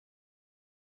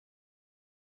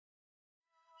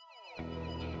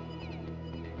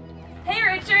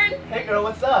Richard! Hey girl,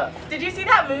 what's up? Did you see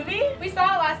that movie? We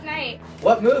saw it last night.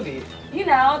 What movie? You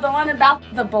know, the one about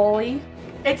the bully.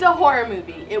 It's a horror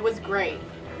movie. It was great.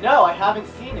 No, I haven't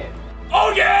seen it.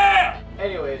 Oh yeah!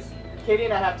 Anyways, Katie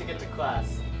and I have to get to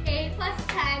class. 8 plus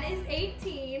 10 is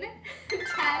 18. 10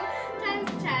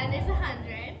 times 10 is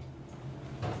 100.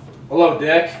 Hello,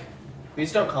 Dick.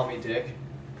 Please don't call me Dick.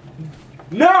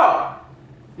 No!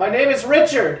 My name is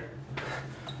Richard!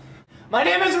 My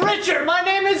name is Richard! My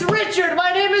name is Richard!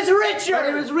 My name is Richard! My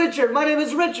name is Richard! My name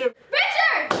is Richard!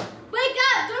 Richard! Wake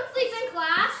up! Don't sleep in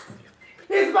class!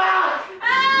 He's back!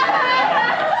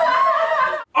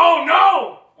 Oh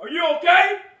no! Are you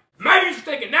okay? Maybe you should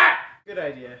take a nap. Good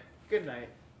idea. Good night.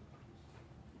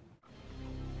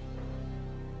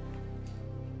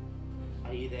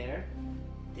 Are you there?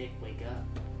 Dick, wake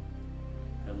up.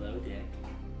 Hello, Dick.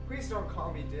 Please don't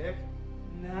call me Dick.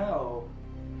 No.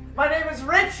 My name is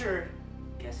Richard!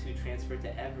 Guess who transferred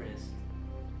to Everest?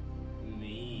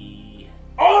 Me.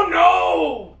 Oh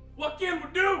no! What can we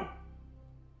do?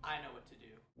 I know what to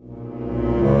do.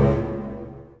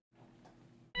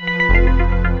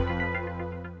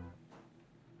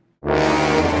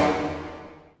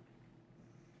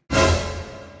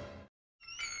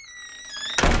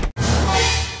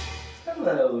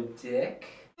 Hello,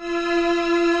 Dick.